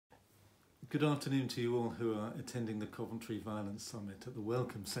Good afternoon to you all who are attending the Coventry Violence Summit at the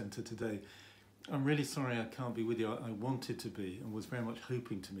Welcome Centre today. I'm really sorry I can't be with you. I wanted to be and was very much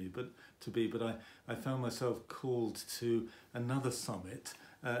hoping but I found myself called to another summit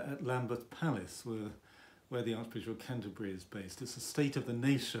at Lambeth Palace, where the Archbishop of Canterbury is based. It's a State of the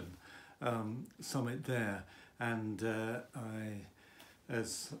Nation summit there, and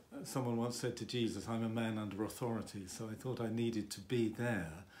as someone once said to Jesus, I'm a man under authority, so I thought I needed to be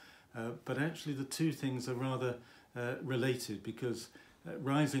there. But actually the two things are rather related, because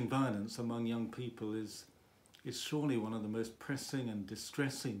rising violence among young people is surely one of the most pressing and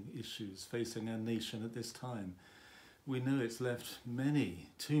distressing issues facing our nation at this time. We know it's left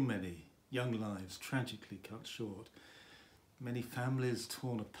too many young lives tragically cut short, many families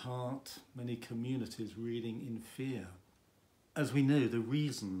torn apart, many communities reeling in fear. As we know, the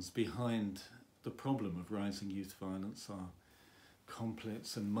reasons behind the problem of rising youth violence are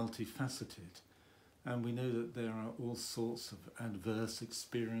complex and multifaceted, and we know that there are all sorts of adverse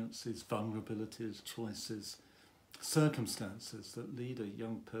experiences, vulnerabilities, choices, circumstances that lead a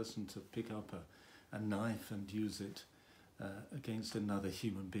young person to pick up a knife and use it against another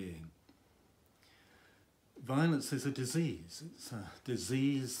human being. Violence is a disease. It's a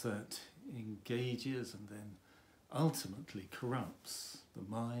disease that engages and then ultimately corrupts the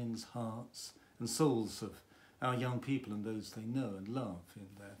minds, hearts and souls of our young people and those they know and love in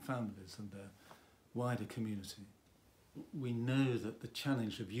their families and their wider community. We know that the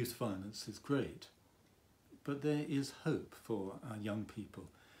challenge of youth violence is great, but there is hope for our young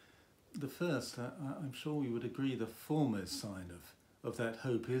people. The first, I'm sure we would agree, the foremost sign of that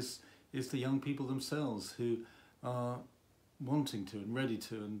hope is the young people themselves, who are wanting to and ready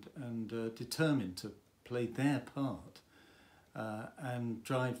to and determined to play their part and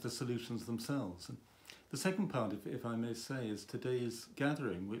drive the solutions themselves. And the second part, if I may say, is today's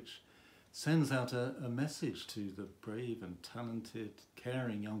gathering, which sends out a message to the brave and talented,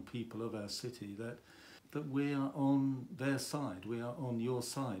 caring young people of our city that we are on their side, we are on your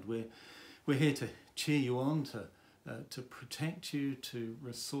side. We're here to cheer you on, to protect you, to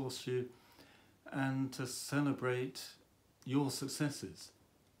resource you, and to celebrate your successes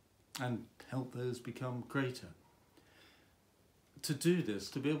and help those become greater. To do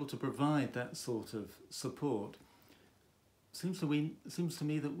this, to be able to provide that sort of support, seems to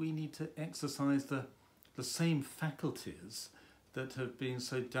me that we need to exercise the same faculties that have been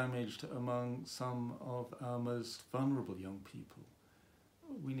so damaged among some of our most vulnerable young people.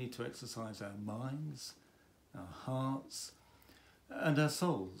 We need to exercise our minds, our hearts, and our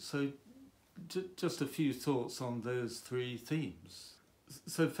souls. So just a few thoughts on those three themes.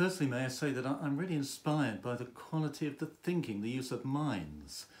 So firstly, may I say that I'm really inspired by the quality of the thinking, the use of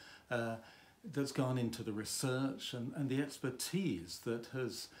minds that's gone into the research and the expertise that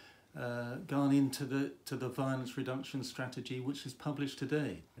has gone into the violence reduction strategy which is published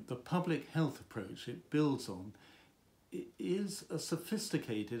today. The public health approach it builds on is a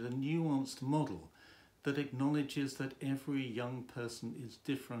sophisticated and nuanced model that acknowledges that every young person is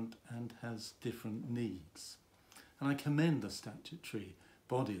different and has different needs. And I commend the statutory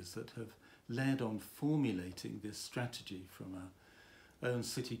bodies that have led on formulating this strategy, from our own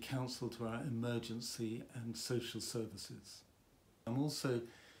city council to our emergency and social services. I'm also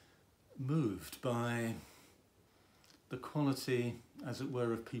moved by the quality, as it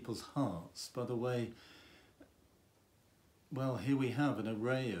were, of people's hearts, by the way, well, here we have an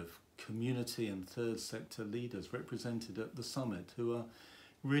array of community and third sector leaders represented at the summit who are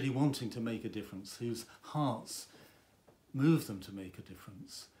really wanting to make a difference, whose hearts move them to make a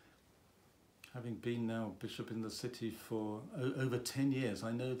difference. Having been now bishop in the city for over 10 years,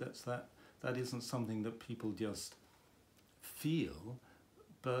 I know that isn't something that people just feel,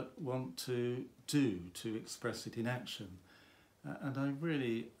 but want to do, to express it in action. And I'm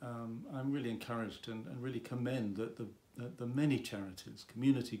really encouraged and really commend that the many charities,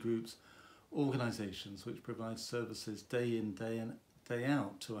 community groups, organisations which provide services day in, day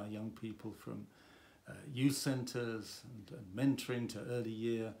out to our young people, from youth centres and mentoring to early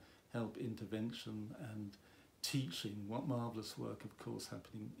year help intervention and teaching. What marvellous work, of course,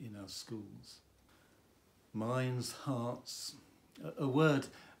 happening in our schools. Minds, hearts, a word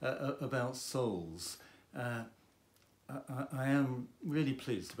about souls. I am really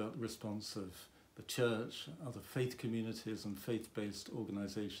pleased about the response of the church, other faith communities and faith-based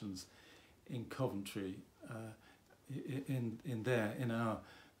organisations in Coventry in our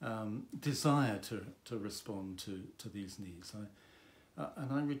desire to respond to these needs.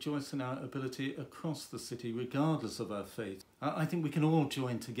 And I rejoice in our ability across the city, regardless of our faith. I think we can all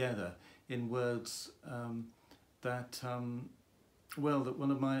join together in words that well, that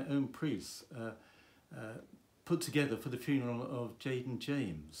one of my own priests put together for the funeral of Jaden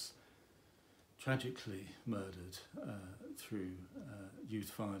James, tragically murdered through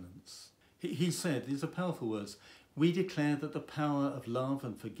youth violence. He said, these are powerful words, "We declare that the power of love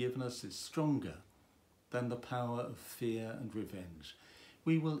and forgiveness is stronger than the power of fear and revenge.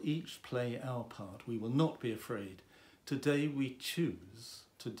 We will each play our part. We will not be afraid. Today we choose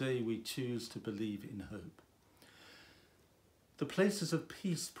to believe in hope." The Places of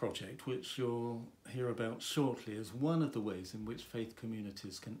Peace project, which you'll hear about shortly, is one of the ways in which faith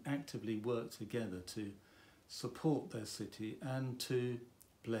communities can actively work together to support their city and to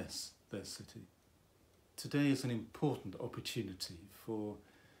bless their city. Today is an important opportunity for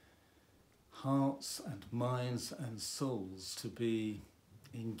hearts and minds and souls to be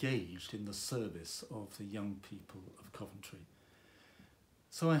engaged in the service of the young people of Coventry.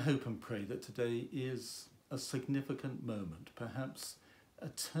 So I hope and pray that today is a significant moment, perhaps a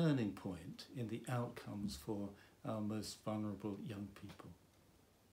turning point in the outcomes for our most vulnerable young people.